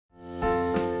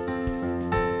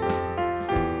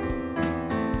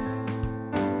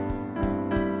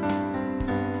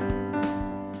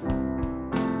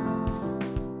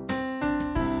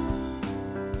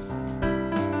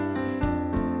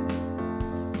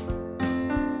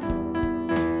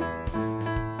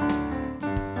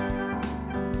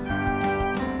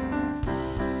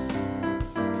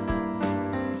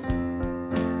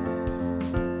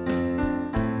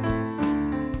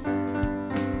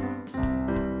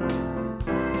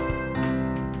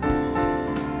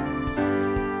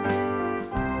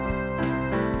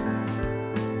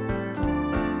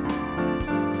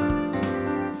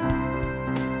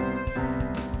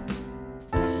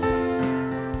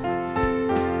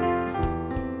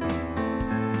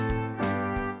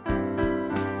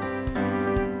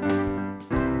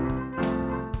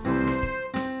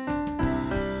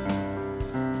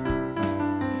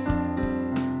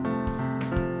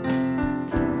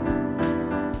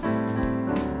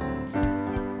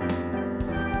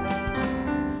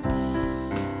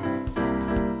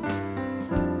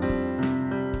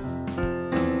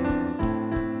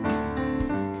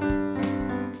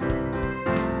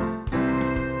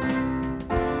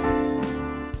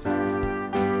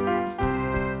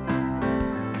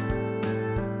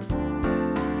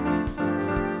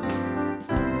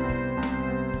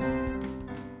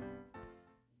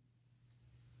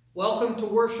Welcome to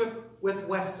Worship with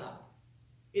Wessa.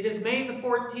 It is May the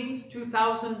 14th,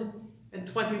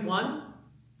 2021.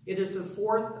 It is the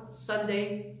fourth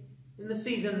Sunday in the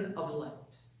season of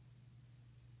Lent.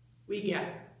 We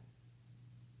gather.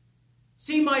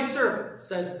 See my servant,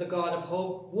 says the God of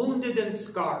hope, wounded and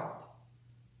scarred,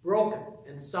 broken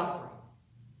and suffering.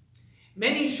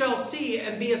 Many shall see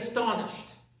and be astonished,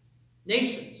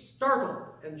 nations startled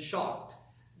and shocked,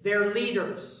 their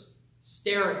leaders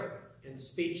staring and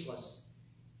speechless.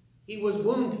 He was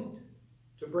wounded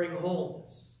to bring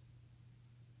wholeness.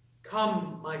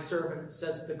 Come, my servant,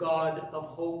 says the God of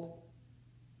hope,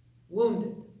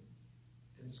 wounded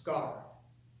and scarred,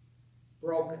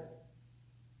 broken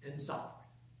and suffering.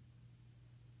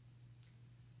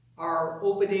 Our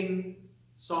opening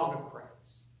song of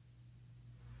praise.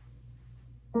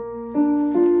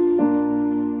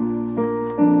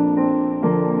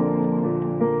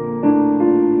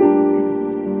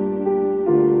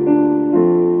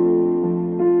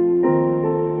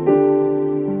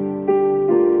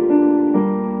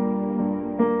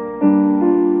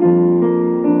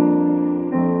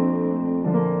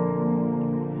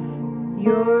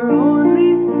 Your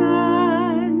only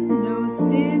Son, no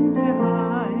sin to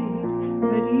hide,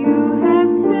 but you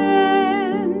have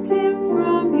sent him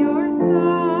from your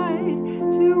side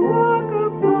to walk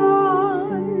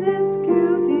upon this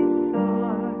guilty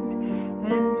sod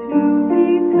and to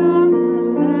become the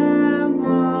Lamb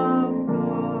of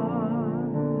God.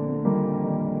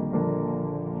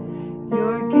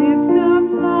 Your gift of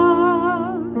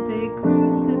love they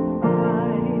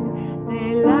crucified,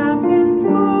 they laughed and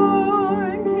scorned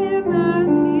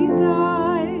as he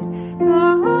died,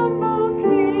 the humble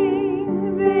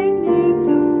king they named a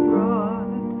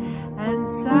fraud, and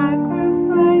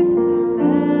sacrificed the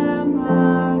Lamb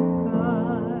of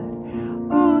God.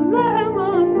 Oh, Lamb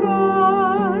of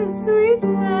God, sweet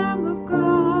Lamb of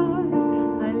God,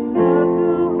 I love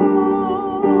the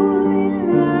holy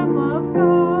Lamb of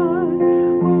God,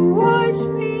 who washed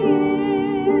me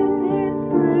in his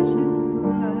precious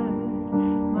blood,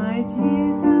 my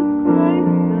Jesus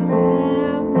Christ, the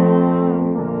Lamb of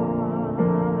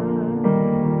God.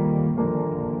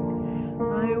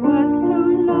 I was so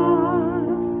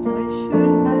lost, I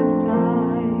should have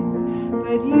died,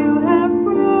 but you have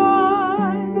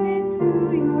brought me to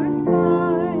your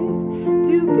side,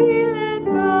 to be led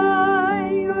by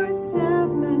your staff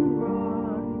and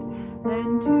rod,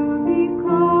 and to be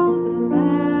called the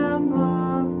Lamb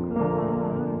of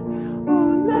God. Oh,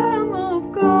 Lamb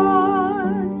of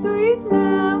God, sweet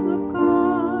Lamb of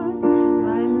God,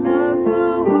 I love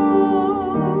the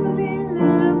holy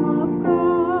Lamb of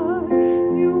God.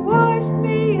 You washed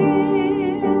me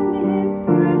in his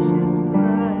precious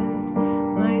blood,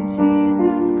 my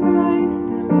Jesus Christ,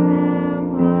 the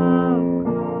Lamb of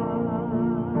God.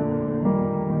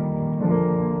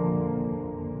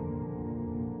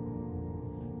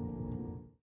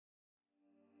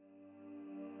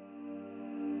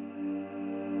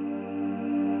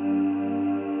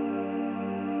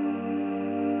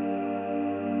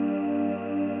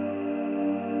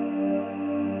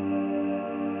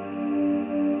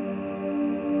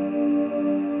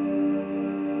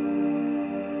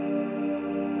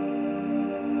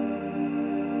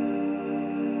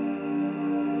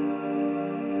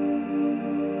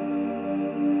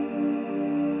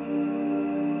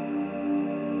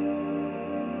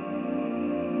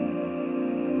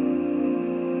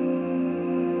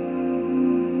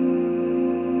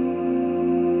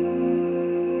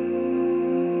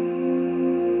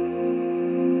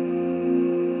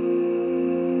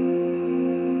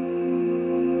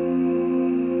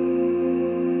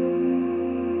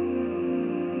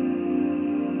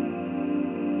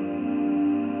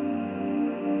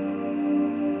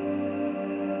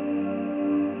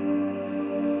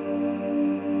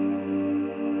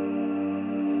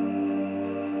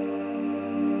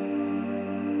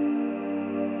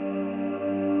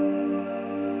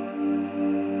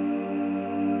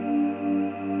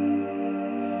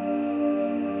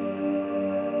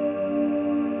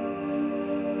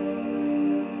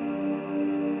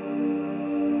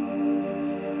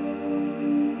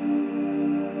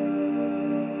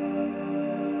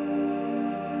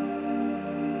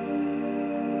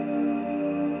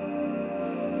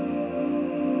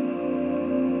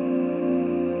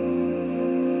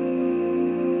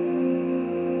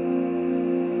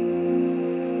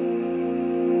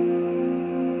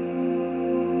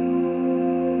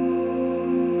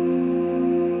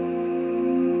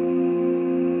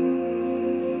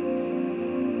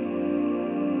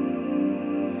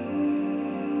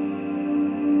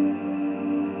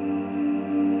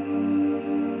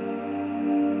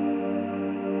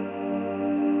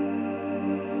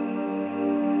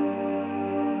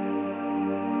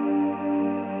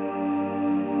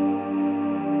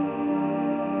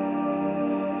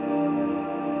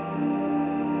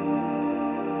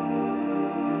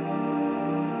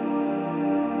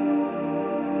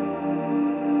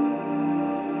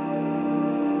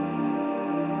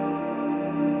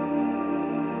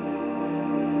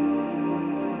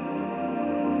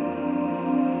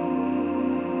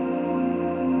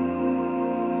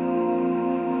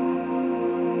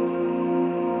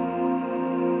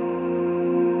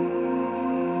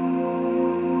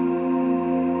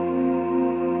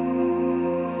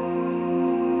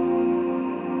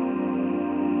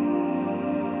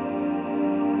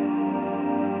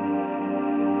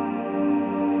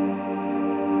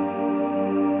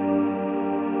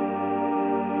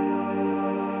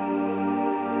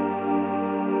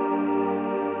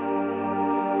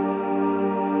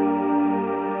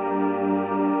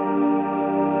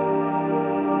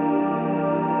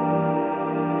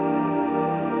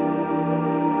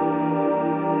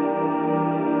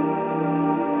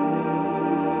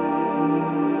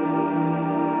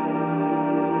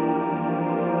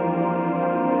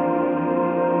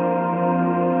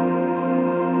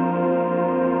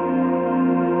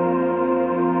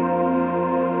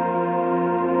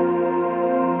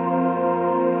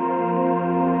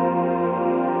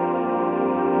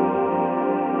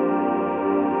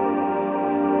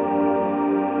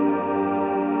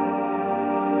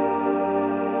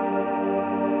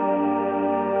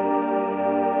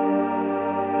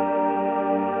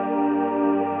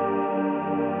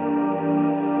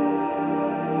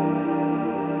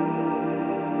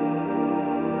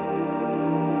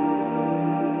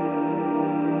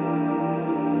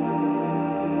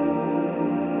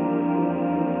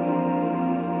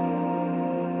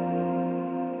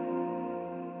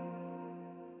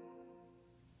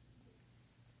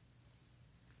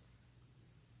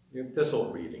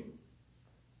 epistle reading,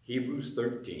 Hebrews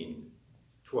 13,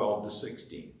 12 to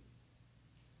 16.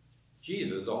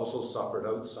 Jesus also suffered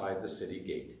outside the city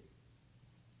gate.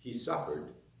 He suffered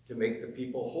to make the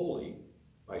people holy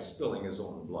by spilling his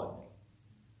own blood.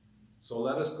 So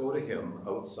let us go to him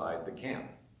outside the camp.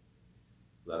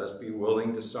 Let us be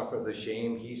willing to suffer the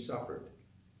shame he suffered.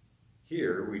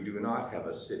 Here we do not have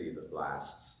a city that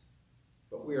lasts,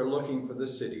 but we are looking for the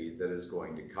city that is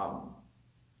going to come.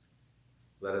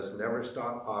 Let us never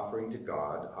stop offering to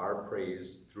God our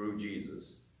praise through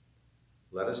Jesus.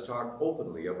 Let us talk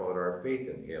openly about our faith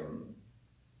in him.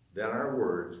 Then our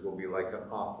words will be like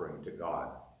an offering to God.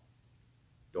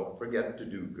 Don't forget to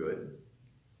do good.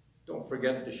 Don't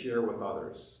forget to share with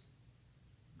others.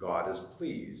 God is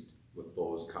pleased with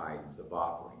those kinds of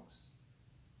offerings.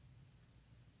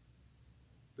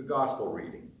 The Gospel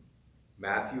reading,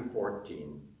 Matthew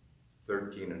 14,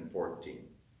 13 and 14.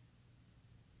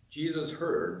 Jesus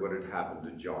heard what had happened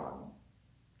to John.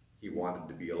 He wanted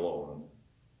to be alone.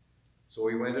 So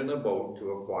he went in a boat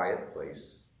to a quiet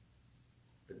place.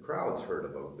 The crowds heard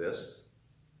about this.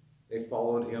 They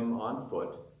followed him on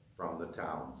foot from the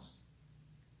towns.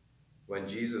 When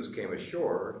Jesus came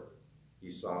ashore,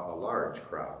 he saw a large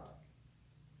crowd.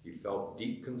 He felt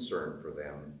deep concern for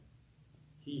them.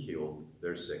 He healed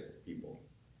their sick people.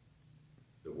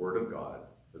 The word of God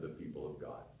for the people of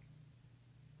God.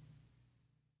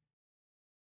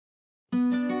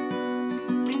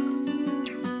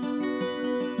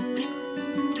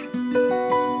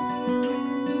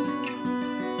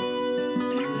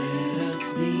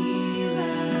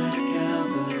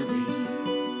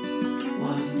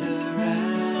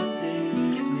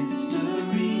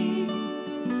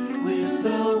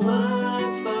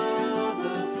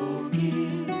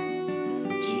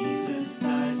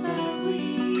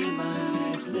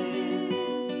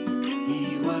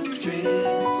 Stripped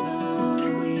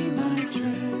so we might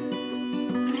tread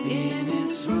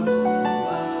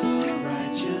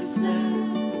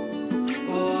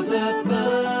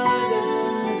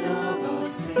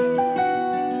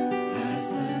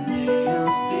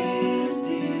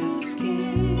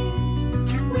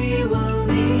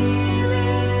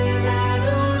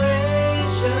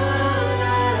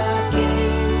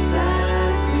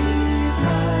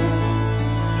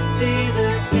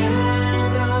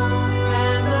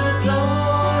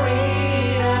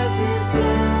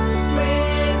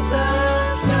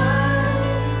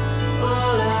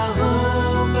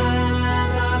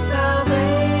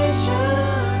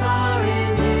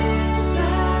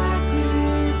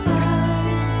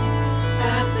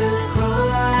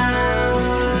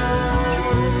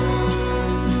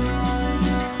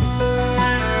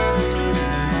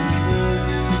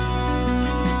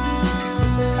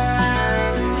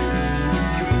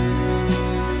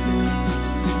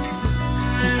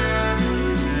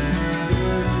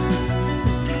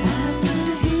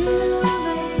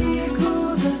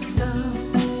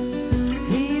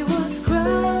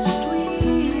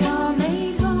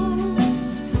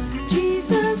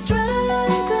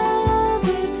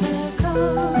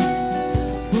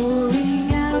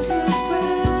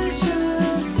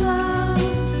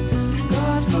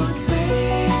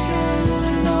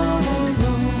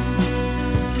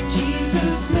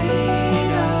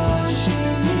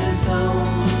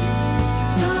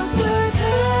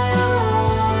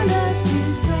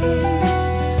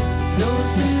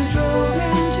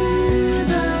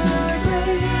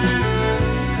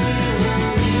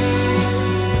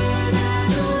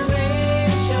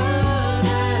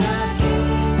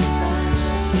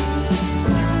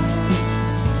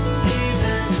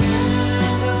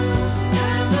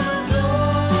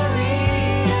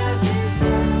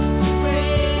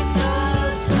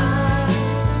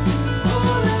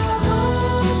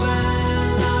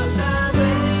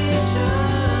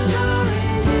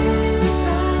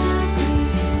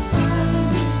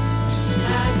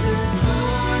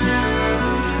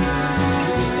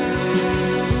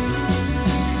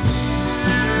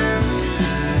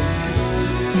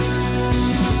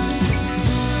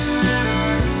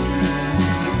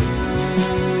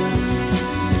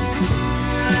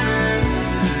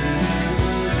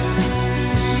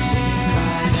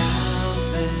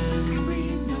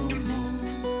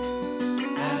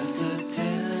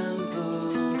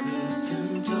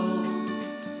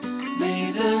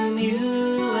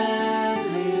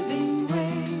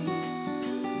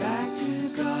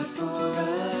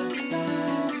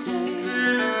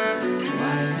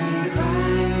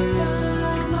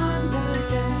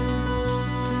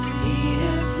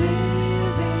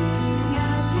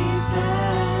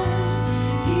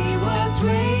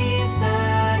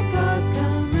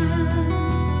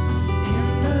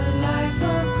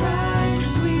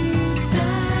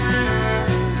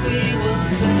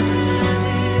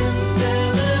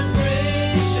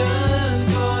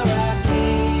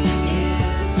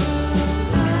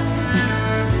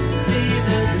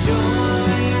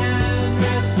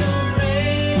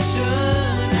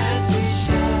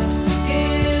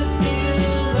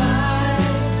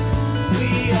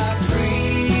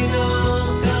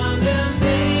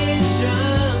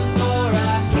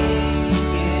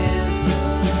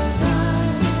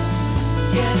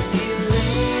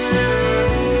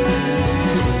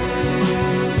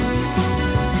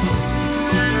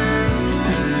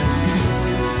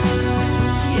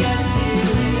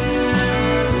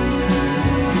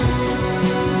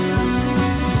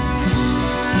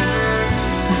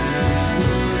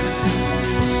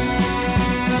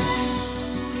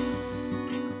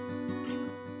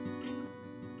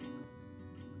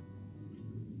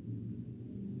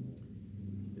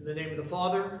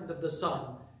Father, and of the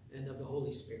Son, and of the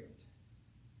Holy Spirit.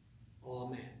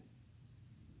 Amen.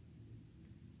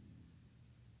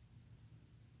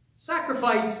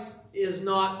 Sacrifice is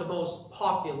not the most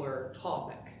popular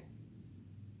topic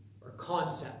or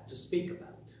concept to speak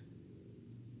about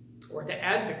or to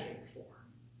advocate for.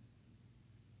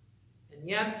 And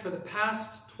yet, for the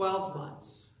past 12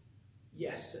 months,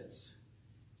 yes, it's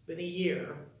been a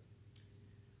year,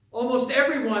 almost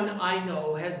everyone I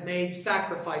know has made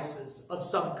sacrifices of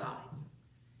some kind,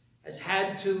 has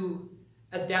had to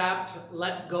adapt,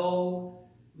 let go,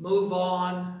 move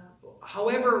on.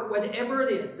 However, whatever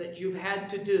it is that you've had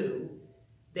to do,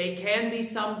 they can be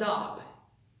summed up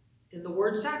in the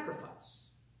word sacrifice.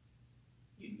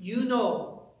 You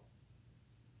know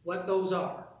what those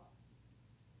are.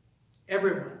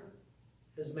 Everyone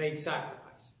has made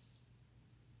sacrifices.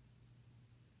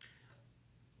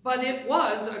 But it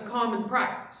was a common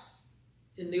practice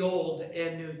in the Old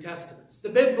and New Testaments. The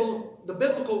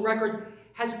biblical record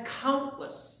has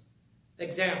countless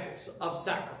examples of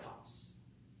sacrifice.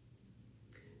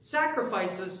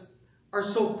 Sacrifices are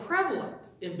so prevalent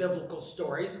in biblical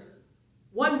stories,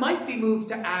 one might be moved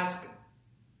to ask,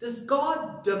 does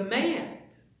God demand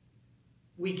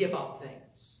we give up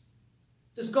things?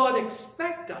 Does God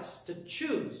expect us to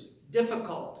choose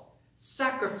difficult,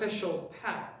 sacrificial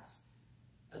paths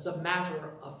as a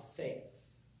matter of faith?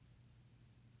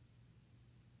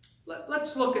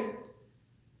 Let's look at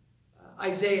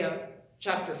Isaiah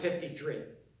chapter 53.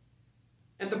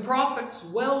 And the prophet's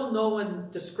well-known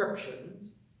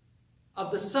description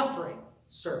of the suffering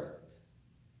servant.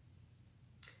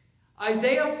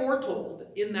 Isaiah foretold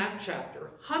in that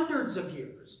chapter, hundreds of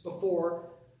years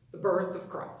before the birth of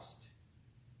Christ,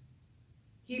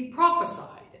 he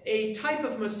prophesied a type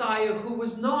of Messiah who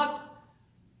was not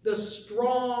the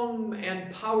strong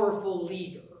and powerful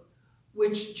leader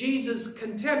which Jesus'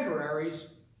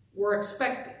 contemporaries were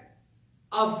expecting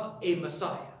of a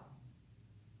Messiah.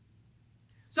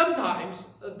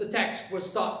 Sometimes the text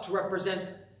was thought to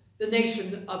represent the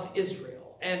nation of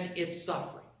Israel and its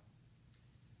suffering.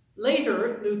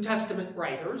 Later New Testament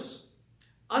writers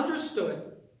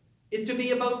understood it to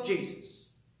be about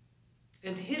Jesus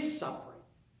and his suffering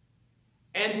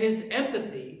and his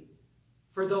empathy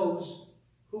for those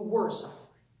who were suffering.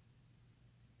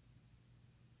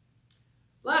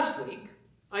 Last week,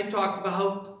 I talked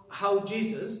about how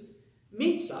Jesus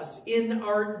meets us in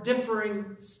our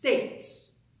differing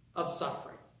states of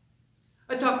suffering.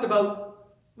 I talked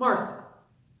about Martha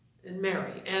and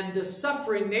Mary and the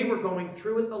suffering they were going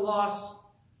through at the loss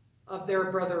of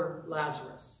their brother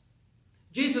Lazarus.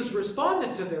 Jesus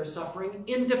responded to their suffering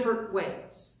in different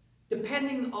ways,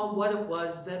 depending on what it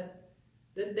was that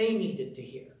they needed to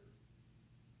hear.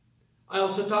 I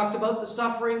also talked about the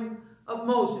suffering of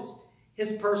Moses,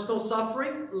 his personal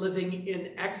suffering, living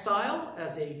in exile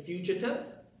as a fugitive,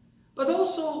 but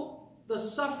also the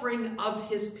suffering of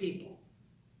his people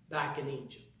back in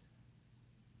Egypt.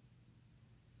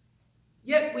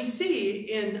 Yet we see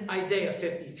in Isaiah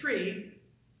 53,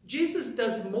 Jesus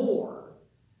does more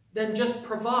than just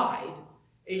provide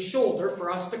a shoulder for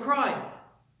us to cry on.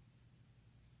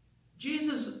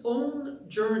 Jesus' own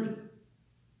journey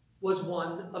was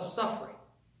one of suffering,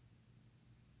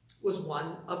 was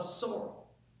one of sorrow,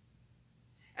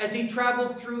 as he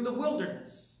traveled through the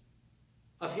wilderness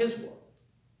of his world.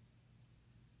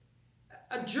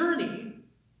 A journey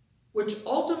which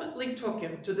ultimately took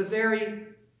him to the very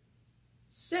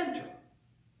center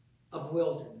of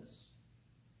wilderness,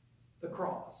 the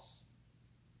cross.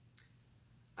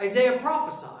 Isaiah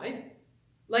prophesied,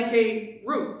 like a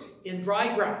root in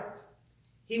dry ground,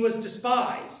 he was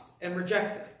despised and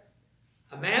rejected,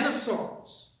 a man of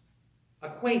sorrows,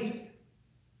 acquainted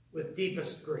with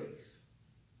deepest grief.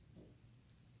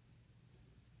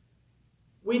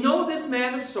 We know this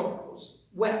man of sorrows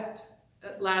wept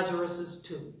at Lazarus'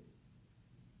 tomb.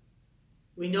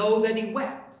 We know that he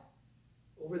wept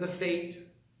over the fate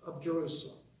of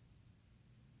Jerusalem.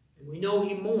 And we know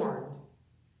he mourned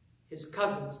his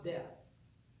cousin's death.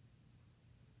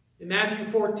 In Matthew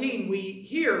 14, we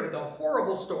hear the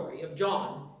horrible story of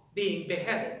John being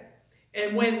beheaded.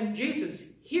 And when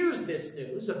Jesus hears this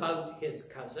news about his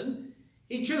cousin,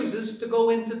 he chooses to go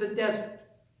into the desert,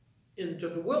 into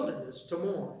the wilderness to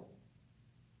mourn.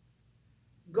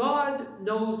 God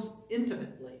knows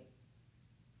intimately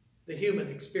the human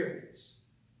experience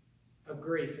of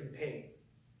grief and pain.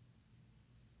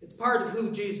 It's part of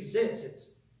who Jesus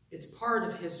is. It's part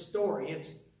of his story.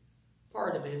 It's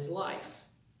part of his life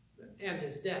and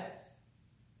his death.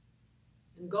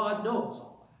 And God knows all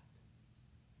that.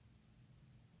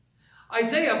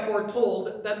 Isaiah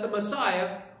foretold that the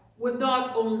Messiah would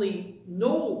not only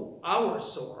know our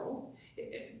sorrow.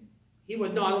 He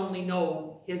would not only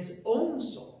know his own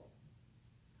soul,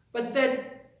 but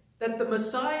that the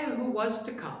Messiah who was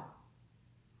to come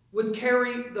would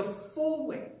carry the full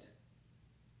weight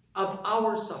of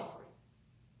our suffering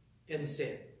and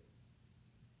sin.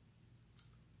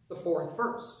 The fourth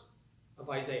verse of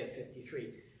Isaiah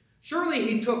 53. Surely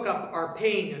he took up our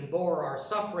pain and bore our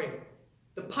suffering.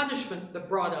 The punishment that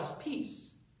brought us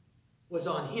peace was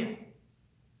on him,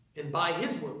 and by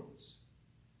his wounds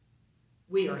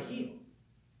we are healed.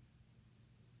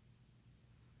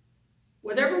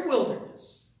 Whatever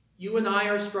wilderness you and I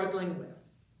are struggling with,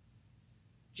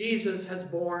 Jesus has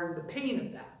borne the pain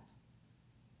of that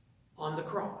on the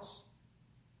cross.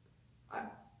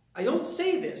 I don't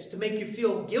say this to make you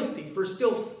feel guilty for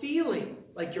still feeling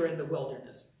like you're in the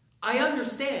wilderness. I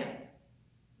understand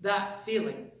that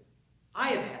feeling. I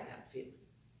have had that feeling.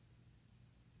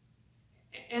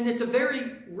 And it's a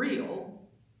very real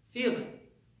feeling.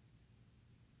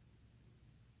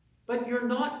 But you're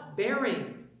not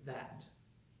bearing that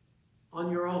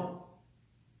on your own.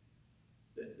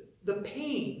 The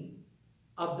pain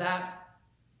of that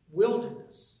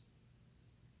wilderness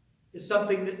is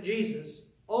something that Jesus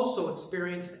also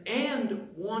experienced and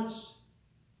wants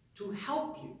to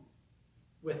help you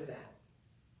with that.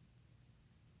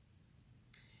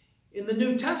 In the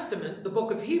New Testament, the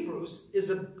book of Hebrews is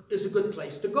a good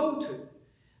place to go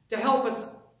to help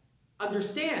us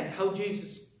understand how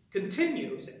Jesus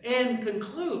continues and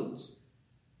concludes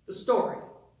the story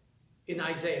in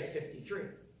Isaiah 53.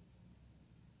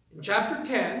 In chapter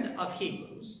 10 of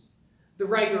Hebrews, the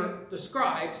writer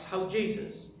describes how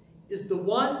Jesus is the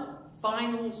one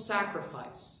final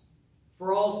sacrifice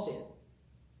for all sin,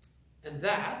 and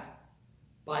that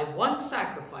by one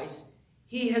sacrifice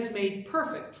he has made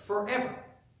perfect forever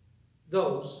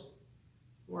those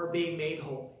who are being made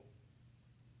holy.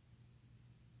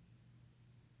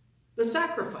 The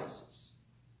sacrifices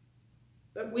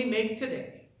that we make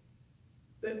today,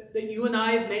 that you and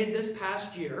I have made this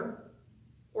past year,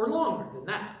 or longer than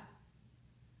that,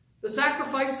 the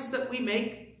sacrifices that we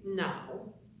make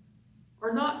now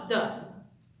are not done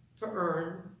to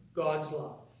earn God's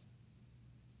love.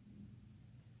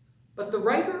 But the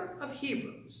writer of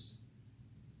Hebrews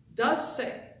does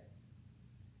say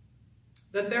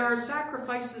that there are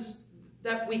sacrifices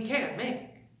that we can make.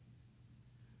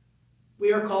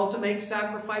 We are called to make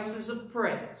sacrifices of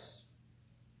praise,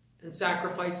 and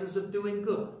sacrifices of doing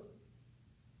good,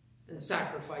 and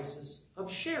sacrifices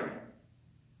of sharing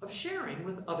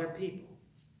with other people.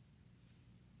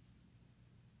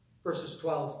 Verses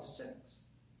 12 to 6.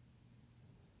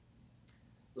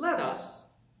 Let us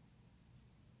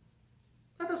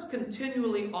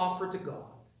continually offer to God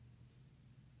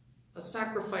a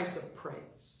sacrifice of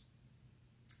praise,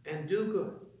 and do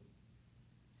good,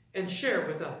 and share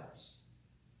with others.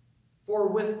 For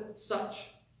with such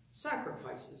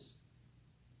sacrifices,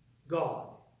 God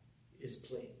is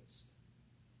pleased.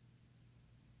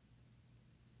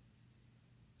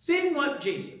 Seeing what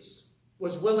Jesus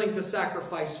was willing to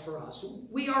sacrifice for us,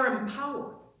 we are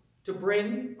empowered to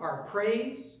bring our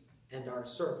praise and our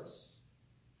service.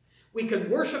 We can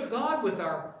worship God with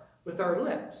our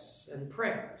lips and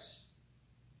prayers.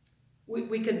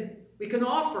 We can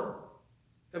offer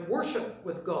and worship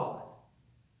with God.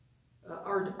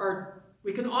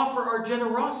 We can offer our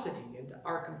generosity and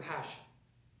our compassion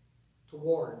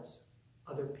towards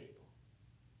other people.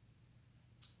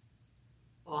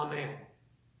 Amen.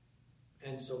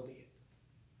 And so be it.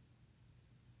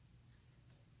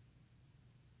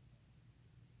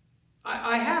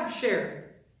 I have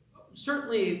shared,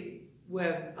 certainly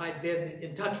when I've been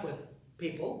in touch with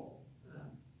people,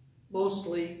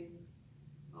 mostly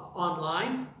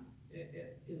online,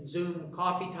 in Zoom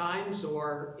coffee times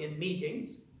or in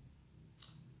meetings,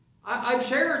 I've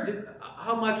shared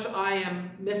how much I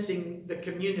am missing the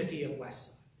community of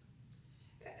Westside.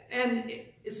 And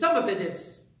some of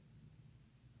it's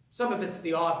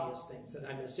the obvious things that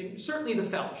I'm missing. Certainly the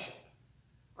fellowship,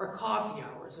 our coffee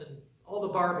hours, and all the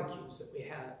barbecues that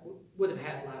we would have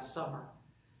had last summer.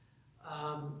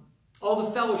 All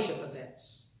the fellowship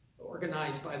events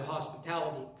organized by the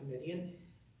hospitality committee,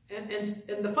 and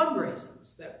the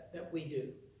fundraisings that we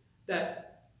do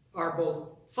that are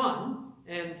both fun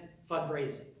and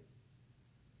fundraising.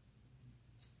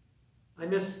 I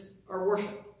miss our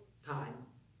worship time,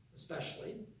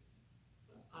 especially.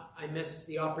 I miss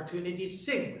the opportunity to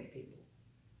sing with people.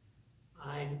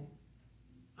 I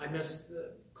miss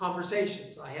the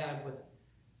conversations I have with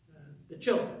the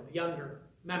children, the younger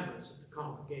members of the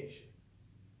congregation.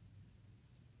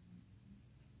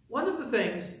 One of the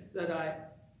things that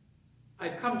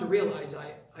I've come to realize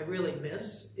I really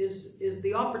miss is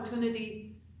the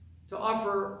opportunity to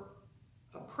offer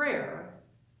a prayer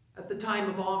at the time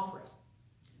of offering.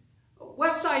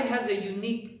 Westside has a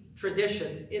unique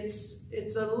tradition.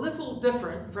 It's a little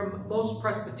different from most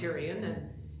Presbyterian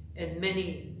and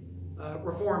many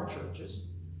Reformed churches.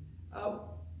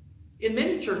 In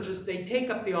many churches, they take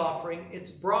up the offering,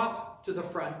 it's brought to the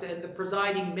front, and the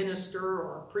presiding minister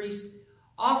or priest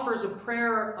offers a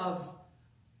prayer of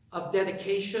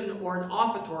dedication or an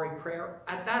offertory prayer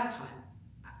at that time,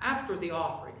 after the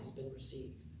offering has been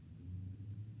received.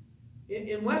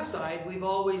 In Westside, we've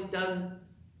always done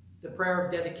the prayer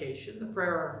of dedication, the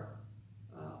prayer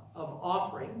of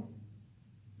offering.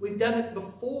 We've done it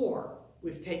before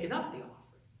we've taken up the offering.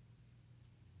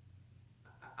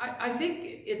 I think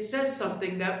it says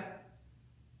something that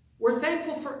we're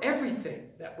thankful for everything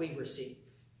that we receive.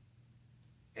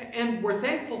 And we're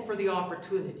thankful for the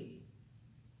opportunity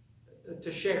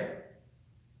to share.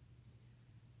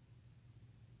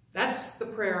 That's the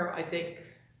prayer I think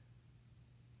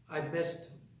I've missed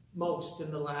most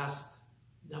in the last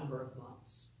number of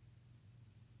months.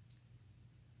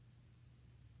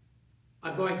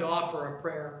 I'm going to offer a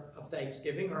prayer of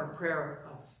thanksgiving or a prayer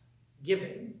of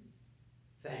giving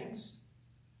thanks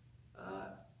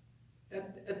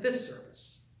at this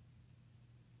service.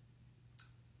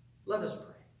 Let us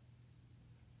pray.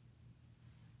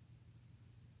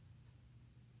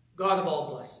 God of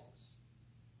all blessings,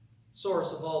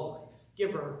 source of all life,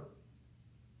 giver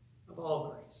of all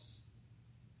grace,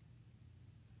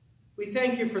 we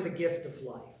thank you for the gift of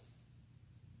life,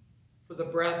 for the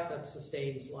breath that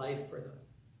sustains life, for the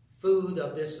food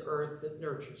of this earth that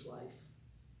nurtures life,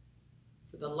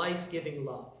 for the life-giving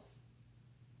love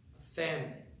of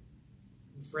family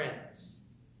and friends.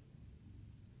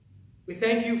 We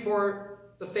thank you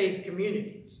for the faith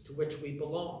communities to which we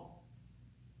belong.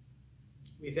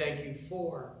 We thank you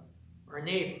for our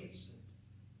neighbors and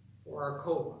for our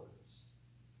co-workers.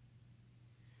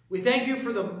 We thank you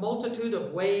for the multitude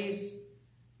of ways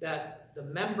that the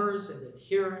members and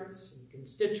adherents and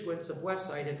constituents of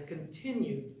Westside have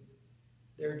continued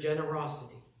their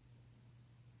generosity.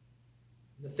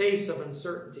 In the face of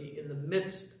uncertainty, in the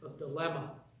midst of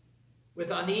dilemma,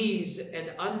 with unease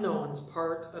and unknowns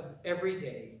part of every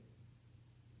day,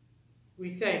 we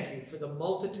thank you for the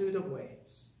multitude of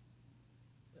ways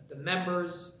that the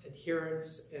members,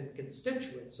 adherents, and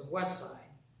constituents of Westside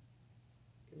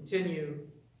continue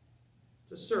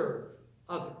to serve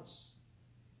others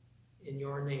in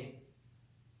your name.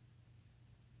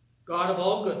 God of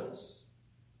all goodness,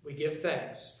 we give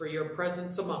thanks for your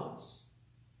presence among us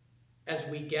as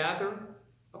we gather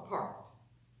apart,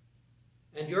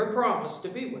 and your promise to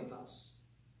be with us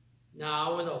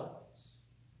now and always.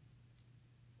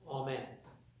 Amen.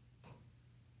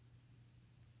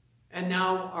 And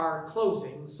now our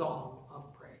closing song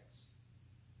of praise.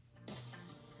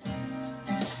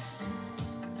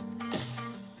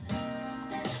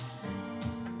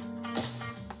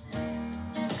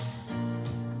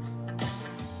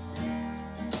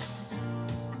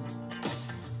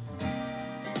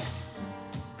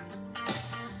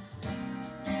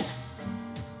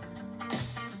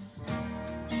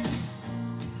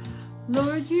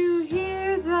 Lord, you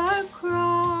hear the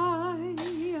cry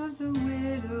of the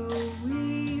widow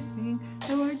weeping.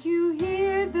 Lord, you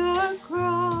hear the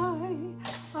cry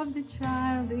of the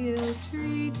child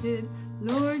ill-treated.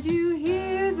 Lord, you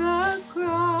hear the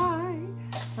cry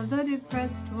of the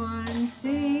depressed one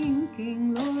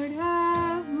sinking. Lord,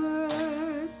 have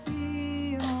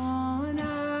mercy on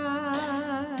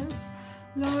us.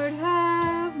 Lord,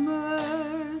 have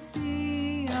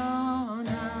mercy on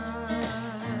us.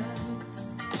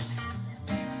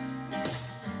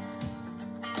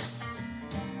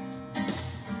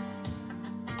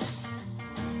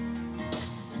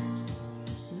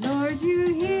 Lord,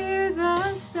 you hear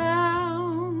the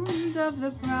sound of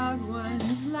the proud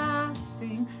ones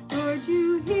laughing. Lord,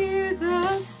 you hear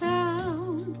the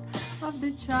sound of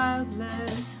the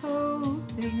childless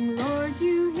hoping. Lord,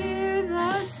 you hear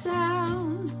the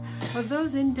sound of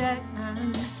those in debt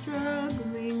and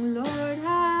struggling. Lord,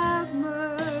 have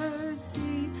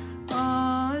mercy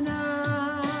on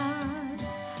us.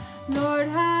 Lord,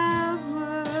 have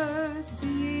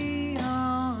mercy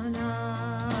on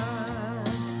us.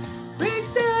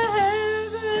 Break the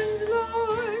heavens,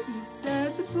 Lord. You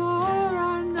said the poor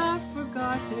are not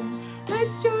forgotten.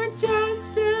 Let your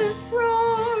justice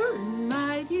roar in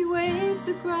mighty waves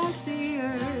across the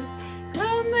earth.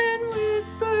 Come and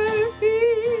whisper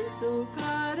peace, O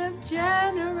God of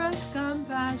generous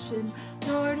compassion.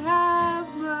 Lord, have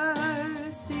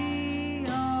mercy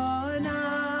on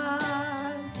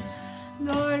us.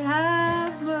 Lord,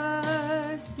 have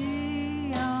mercy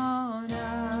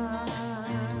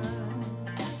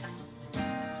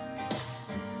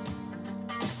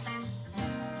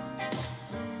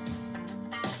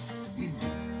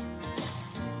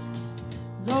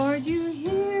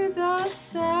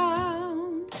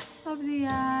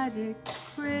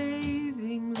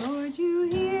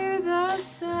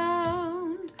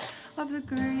of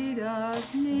the greed of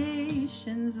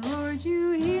nations. Lord,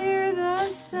 you hear the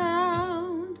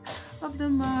sound of the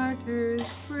martyrs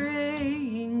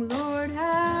praying. Lord,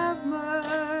 have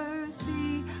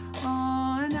mercy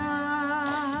on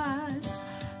us.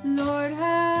 Lord,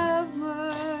 have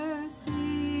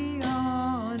mercy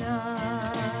on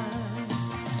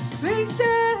us. Break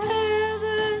the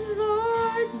heavens,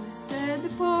 Lord, you said the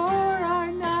poor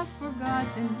are not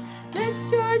forgotten. Let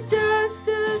your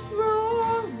justice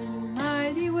roar in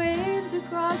mighty waves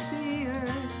across the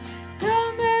earth.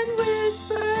 Come and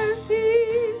whisper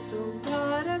peace, O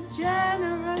God of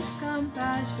generous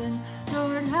compassion.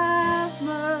 Lord, have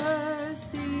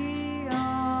mercy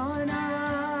on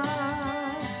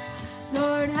us.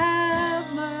 Lord,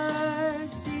 have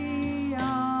mercy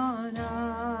on us.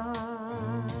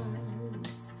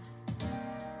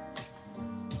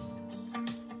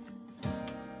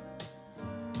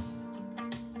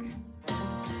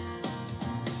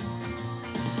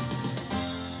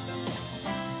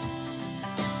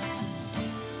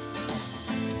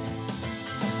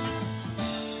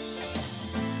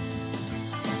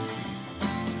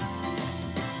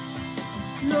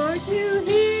 Lord, you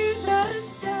hear the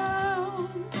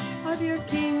sound of your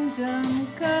kingdom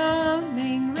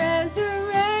coming,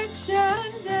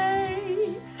 resurrection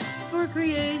day, for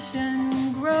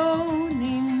creation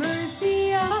groaning,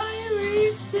 mercy I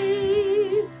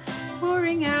receive,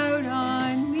 pouring out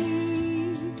on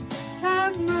me,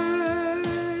 have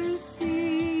mercy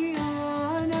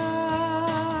on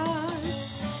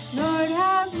us. Lord,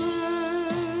 have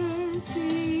mercy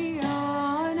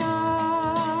on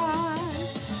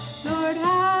us. Lord,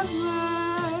 have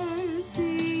mercy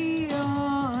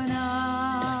on us.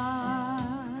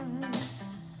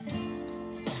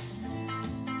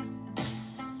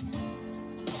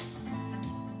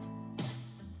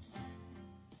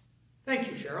 Thank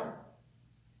you, Cheryl.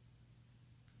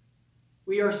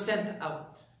 We are sent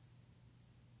out.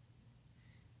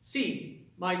 See,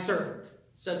 my servant,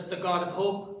 says the God of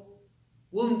hope,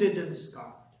 wounded and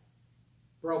scarred,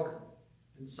 broken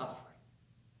and suffering.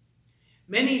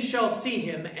 Many shall see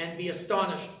him and be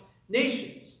astonished,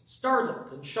 nations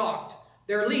startled and shocked,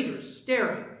 their leaders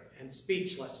staring and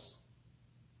speechless.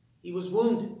 He was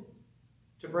wounded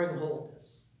to bring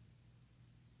wholeness.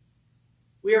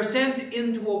 We are sent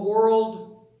into a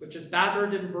world which is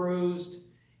battered and bruised,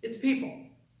 its people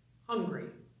hungry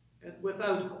and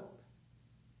without hope.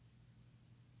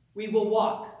 We will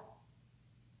walk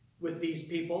with these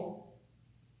people,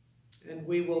 and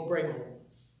we will bring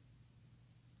wholeness.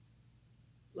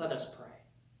 Let us pray.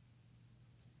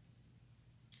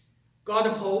 God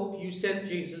of hope, you sent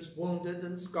Jesus, wounded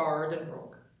and scarred and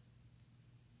broken,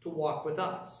 to walk with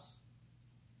us.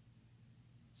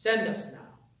 Send us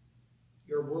now,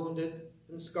 your wounded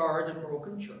and scarred and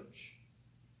broken church,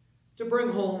 to bring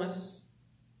wholeness,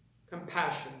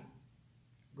 compassion,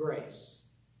 grace,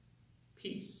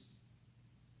 peace,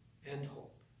 and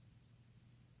hope.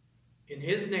 In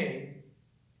his name,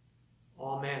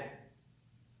 amen.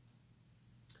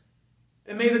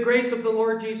 And may the grace of the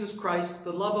Lord Jesus Christ,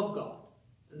 the love of God,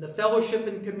 and the fellowship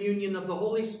and communion of the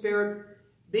Holy Spirit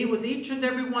be with each and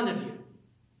every one of you,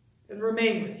 and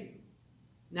remain with you,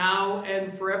 now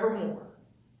and forevermore.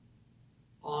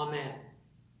 Amen.